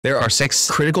There are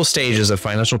 6 critical stages of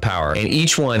financial power, and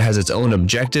each one has its own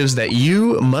objectives that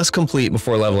you must complete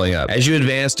before leveling up. As you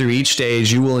advance through each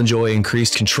stage, you will enjoy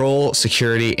increased control,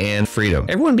 security, and freedom.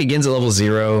 Everyone begins at level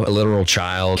 0, a literal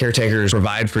child. Caretakers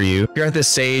provide for you. If you're at this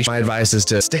stage, my advice is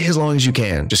to stay as long as you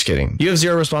can. Just kidding. You have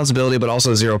 0 responsibility, but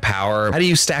also 0 power. How do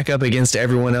you stack up against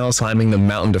everyone else climbing the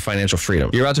mountain to financial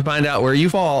freedom? You're about to find out where you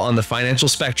fall on the financial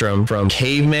spectrum from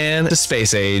caveman to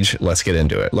space age. Let's get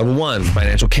into it. Level 1,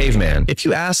 financial caveman. If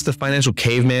you ask the financial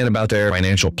caveman about their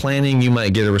financial planning, you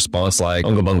might get a response like,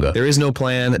 "Unga bunga." There is no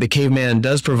plan. The caveman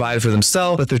does provide for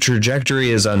themselves, but the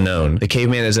trajectory is unknown. The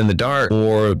caveman is in the dark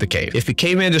or the cave. If the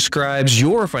caveman describes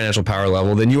your financial power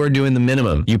level, then you are doing the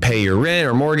minimum. You pay your rent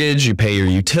or mortgage, you pay your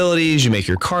utilities, you make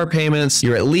your car payments,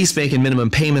 you're at least making minimum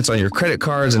payments on your credit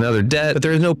cards and other debt, but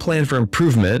there is no plan for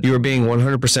improvement. You are being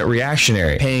 100%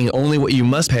 reactionary, paying only what you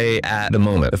must pay at the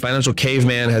moment. The financial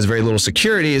caveman has very little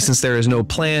security since there is no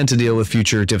plan to deal with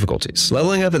future difficulties.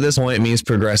 Leveling up at this point means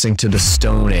progressing to the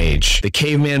Stone Age. The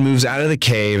caveman moves out of the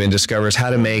cave and discovers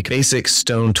how to make basic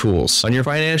stone tools. On your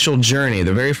financial journey,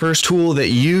 the very first tool that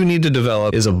you need to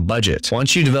develop is a budget.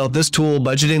 Once you develop this tool,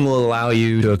 budgeting will allow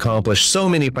you to accomplish so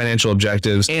many financial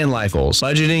objectives and life goals.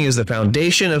 Budgeting is the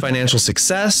foundation of financial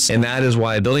success, and that is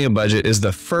why building a budget is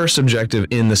the first objective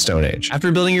in the Stone Age.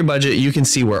 After building your budget, you can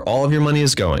see where all of your money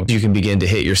is going. You can begin to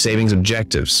hit your savings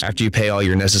objectives. After you pay all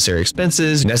your necessary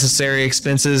expenses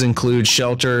include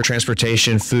shelter,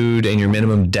 transportation, food, and your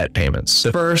minimum debt payments.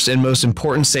 The first and most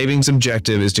important savings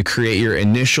objective is to create your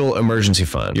initial emergency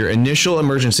fund. Your initial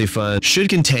emergency fund should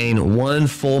contain 1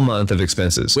 full month of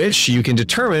expenses, which you can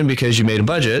determine because you made a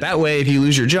budget. That way, if you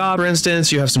lose your job, for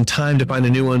instance, you have some time to find a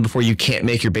new one before you can't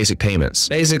make your basic payments.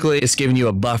 Basically, it's giving you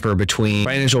a buffer between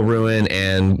financial ruin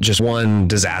and just one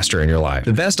disaster in your life.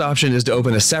 The best option is to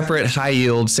open a separate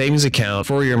high-yield savings account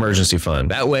for your emergency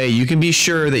fund. That way, you can be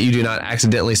sure that you do not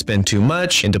accidentally spend too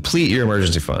much and deplete your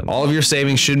emergency fund. All of your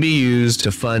savings should be used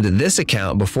to fund this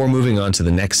account before moving on to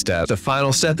the next step. The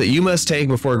final step that you must take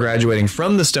before graduating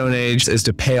from the Stone Age is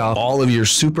to pay off all of your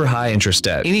super high interest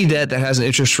debt. Any debt that has an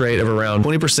interest rate of around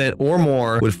 20% or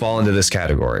more would fall into this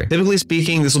category. Typically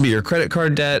speaking, this will be your credit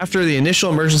card debt. After the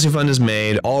initial emergency fund is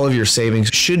made, all of your savings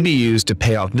should be used to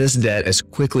pay off this debt as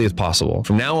quickly as possible.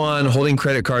 From now on, holding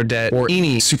credit card debt or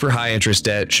any super high interest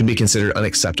debt should be considered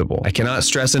unacceptable. I cannot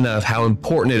stress enough how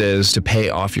important it is to pay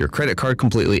off your credit card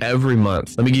completely every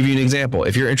month. Let me give you an example.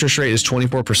 If your interest rate is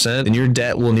 24%, then your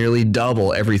debt will nearly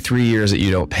double every 3 years that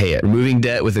you don't pay it. Removing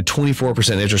debt with a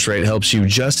 24% interest rate helps you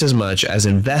just as much as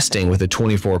investing with a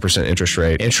 24% interest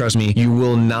rate. And trust me, you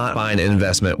will not find an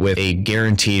investment with a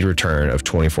guaranteed return of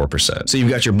 24%. So you've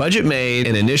got your budget made,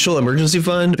 an initial emergency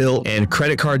fund built, and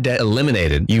credit card debt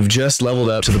eliminated. You've just leveled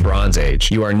up to the Bronze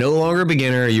Age. You are no longer a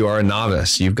beginner, you are a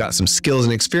novice. You've got some skills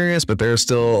and experience, but there's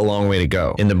still a long way to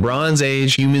go. In the Bronze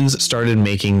Age, humans started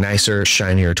making nicer,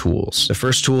 shinier tools. The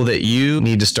first tool that you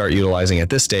need to start utilizing at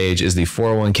this stage is the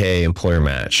 401k employer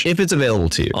match, if it's available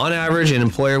to you. On average, an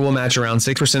employer will match around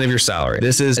 6% of your salary.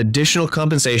 This is additional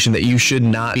compensation that you should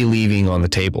not be leaving on the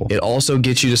table. It also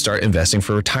gets you to start investing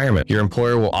for retirement. Your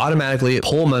employer will automatically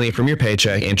pull money from your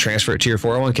paycheck and transfer it to your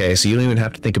 401k, so you don't even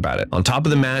have to think about it. On top of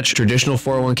the match, traditional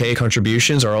 401k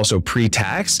contributions are also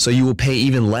pre-tax, so you will pay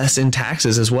even less in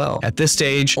taxes as well. At this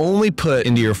stage, only put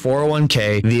into your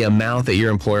 401k the amount that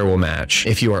your employer will match.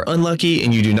 If you are unlucky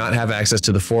and you do not have access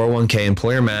to the 401k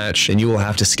employer match, then you will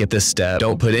have to skip this step.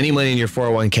 Don't put any money in your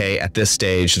 401k at this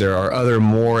stage. There are other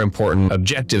more important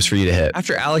objectives for you to hit.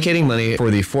 After allocating money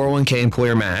for the 401k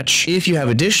employer match, if you have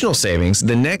additional savings,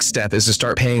 the next step is to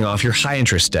start paying off your high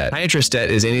interest debt. High interest debt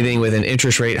is anything with an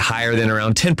interest rate higher than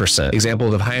around 10%.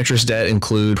 Examples of high interest debt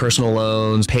include personal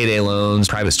loans, payday loans,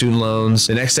 private student loans.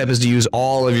 The next step is to use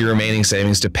all of your remaining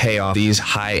savings to pay off these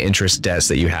high interest debts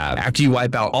that you have. After you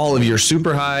wipe out all of your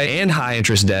super high and high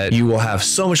interest debt, you will have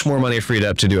so much more money freed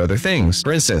up to do other things.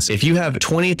 For instance, if you have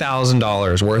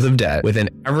 $20,000 worth of debt with an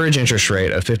average interest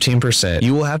rate of 15%,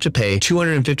 you will have to pay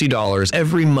 $250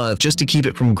 every month just to keep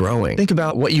it from growing. Think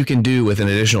about what you can do with an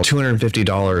additional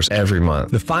 $250 every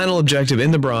month. The final objective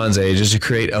in the Bronze Age is to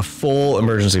create a full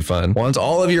emergency fund. Once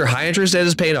all of your high interest debt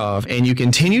is paid off and you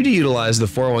continue to utilize the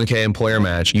 401k employer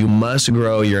match, you must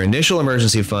grow your initial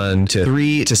emergency fund to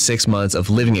 3 to 6 months of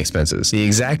living expenses. The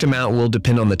exact amount will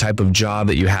depend on the type of job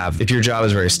that you have. If your job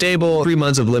is very stable, 3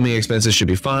 months of living expenses should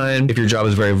be fine. If your job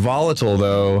is very volatile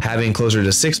though, having closer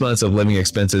to 6 months of living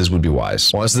expenses would be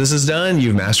wise. Once this is done,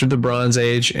 you've mastered the Bronze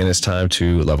Age and it's time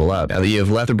to level up. Now that you have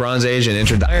left the Bronze Age and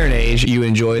entered the Iron Age, you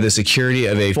enjoy the security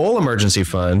of a full emergency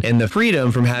fund and the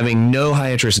freedom from having no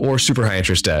high interest or super high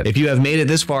interest debt. If you have made it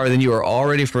this far, then you are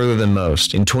already further than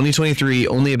most. In 2023,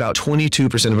 only about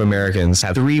 22% of Americans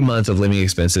have 3 3 months of living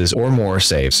expenses or more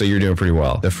saved, so you're doing pretty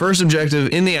well. The first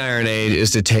objective in the Iron Age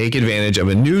is to take advantage of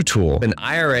a new tool, an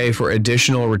IRA for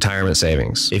additional retirement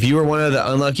savings. If you are one of the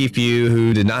unlucky few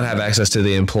who did not have access to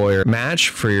the employer match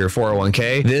for your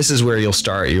 401k, this is where you'll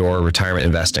start your retirement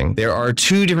investing. There are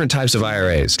 2 different types of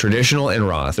IRAs, traditional and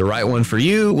Roth. The right one for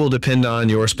you will depend on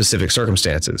your specific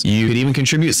circumstances. You could even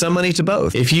contribute some money to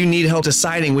both. If you need help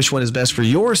deciding which one is best for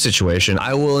your situation,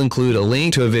 I will include a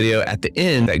link to a video at the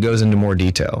end that goes into more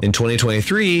detail. In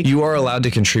 2023, you are allowed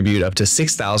to contribute up to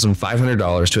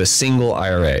 $6,500 to a single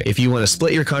IRA. If you want to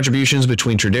split your contributions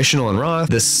between traditional and Roth,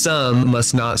 the sum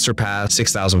must not surpass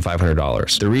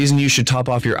 $6,500. The reason you should top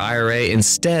off your IRA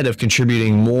instead of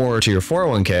contributing more to your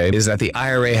 401k is that the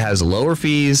IRA has lower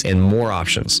fees and more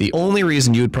options. The only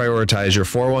reason you would prioritize your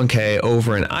 401k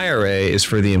over an IRA is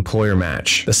for the employer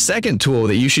match. The second tool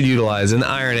that you should utilize in the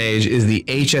Iron Age is the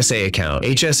HSA account.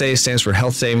 HSA stands for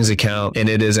Health Savings Account, and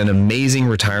it is an amazing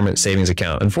retirement savings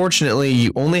account. Unfortunately,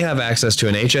 you only have access to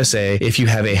an HSA if you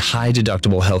have a high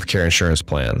deductible healthcare insurance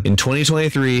plan. In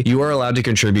 2023, you are allowed to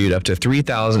contribute up to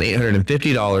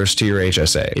 $3,850 to your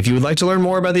HSA. If you would like to learn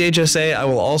more about the HSA, I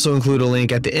will also include a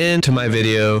link at the end to my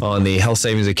video on the health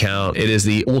savings account. It is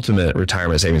the ultimate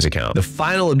retirement savings account. The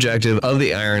final objective of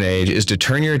the Iron Age is to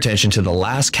turn your attention to the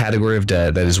last category of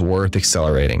debt that is worth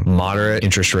accelerating: moderate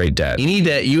interest rate debt. Any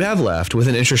debt you have left with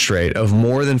an interest rate of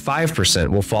more than 5%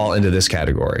 will fall into this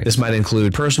category. This might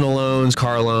include personal loans,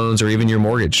 car loans, or even your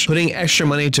mortgage. Putting extra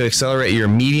money to accelerate your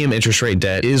medium interest rate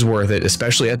debt is worth it,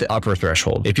 especially at the upper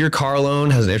threshold. If your car loan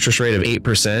has an interest rate of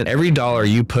 8%, every dollar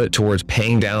you put towards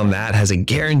paying down that has a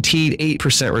guaranteed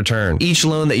 8% return. Each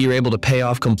loan that you're able to pay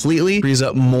off completely frees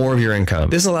up more of your income.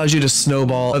 This allows you to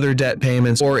snowball other debt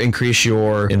payments or increase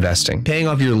your investing. Paying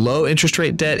off your low interest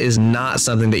rate debt is not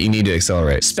something that you need to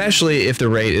accelerate, especially if the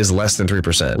rate is less than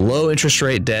 3%. Low interest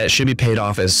rate debt should be paid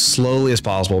off as slowly as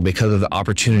possible because of the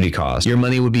opportunity cost. Your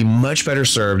money would be much better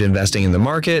served investing in the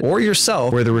market or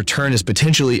yourself, where the return is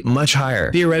potentially much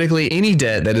higher. Theoretically, any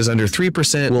debt that is under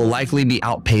 3% will likely be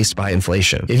outpaced by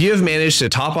inflation. If you have managed to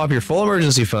top off your full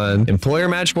emergency fund, employer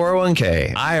match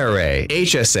 401k, IRA,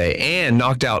 HSA, and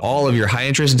knocked out all of your high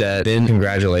interest debt, then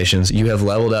congratulations, you have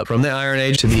leveled up from the Iron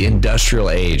Age to the Industrial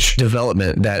Age.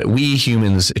 Development that we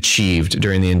humans achieved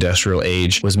during the Industrial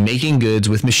Age was making goods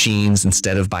with machines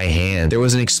instead of by hand. There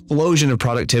was an explosion of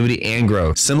productivity and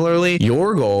growth. Similarly,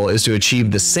 your goal is to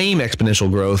achieve the same exponential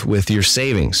growth with your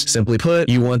savings. Simply put,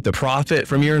 you want the profit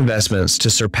from your investments to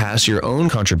surpass your own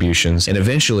contributions and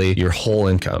eventually your whole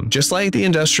income. Just like the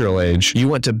Industrial Age, you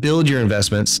want to build your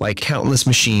investments like countless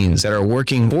machines that are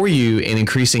working for you and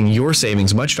increasing your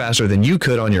savings much faster than you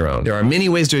could on your own. There are many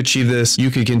ways to achieve this. You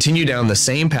could continue down the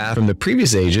same path from the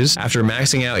previous ages. After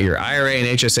maxing out your IRA and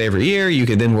HSA every year, you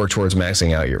could then work towards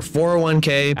maxing out your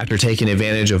 401k. After taking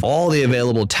advantage of all the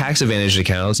available tax advantaged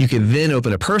accounts, you could then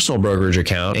open a personal brokerage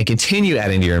account and continue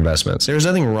adding to your investments. There's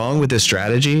nothing wrong with this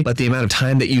strategy, but the amount of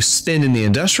time that you spend in the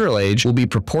Industrial Age will be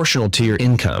proportional to your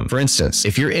income. For instance,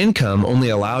 if your income only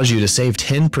allows you to save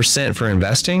 10% for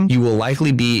investing, you will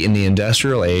likely be in the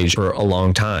Industrial Age for a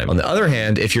long time. On the other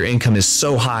hand, if your income is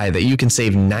so high that you can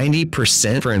save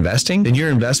 90% for investing, then your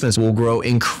investments will grow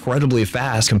incredibly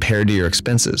fast compared to your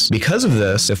expenses. Because of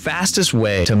this, the fastest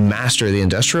way to master the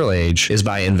Industrial Age is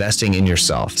by investing in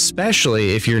yourself,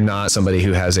 especially if you're not somebody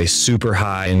who has a super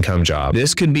high income job.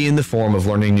 This could be in the form of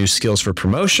learning new skills for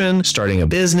promotion, starting a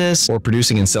business, or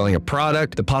producing and selling a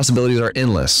product. The possibilities are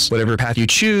endless. Whatever path you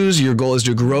choose, your goal is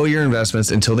to grow your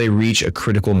investments until they reach a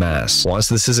critical mass. Once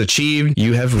this is achieved,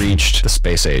 you have reached the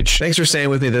space age. Thanks for staying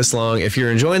with me this long. If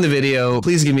you're enjoying the video,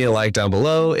 please give me a like down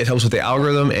below. It helps with the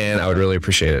algorithm and I would really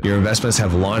appreciate it. Your investments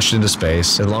have launched into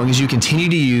space. As long as you continue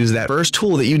to use that first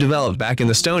tool that you developed back in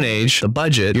the Stone Age, the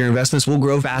budget, your investments will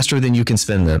grow faster than you can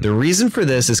spend them. The reason for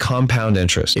this is compound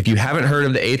interest. If you haven't heard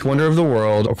of the eighth wonder of the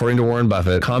world, according to Warren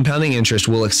Buffett, compounding interest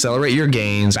will accelerate your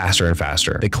gains faster and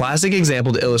faster. The classic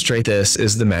example to illustrate this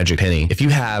is the magic penny. If you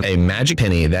have a magic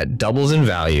penny that doubles in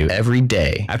value every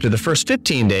day, after the first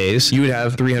 15 days, you would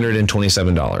have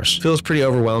 $327. Feels pretty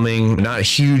overwhelming, not a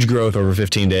huge growth over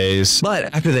 15 days,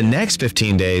 but after the next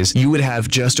 15 days, you would have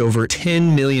just over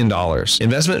 $10 million.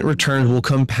 Investment returns will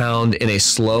compound in a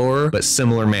slower but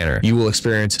similar manner. You will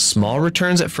experience small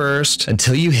returns at first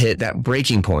until you hit that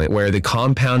breaking point where the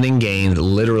compounding gains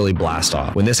literally blast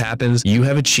off. When this happens, you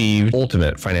have achieved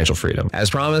ultimate financial freedom. As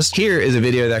promised, here is a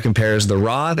video that compares the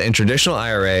Roth and traditional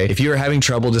IRA. If you are having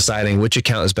trouble deciding which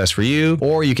account is best for you,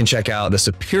 or you can check out the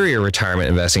superior retirement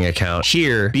investing account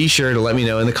here, be sure to let me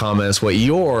know in the comments what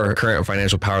your current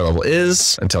financial power level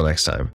is. Until next time.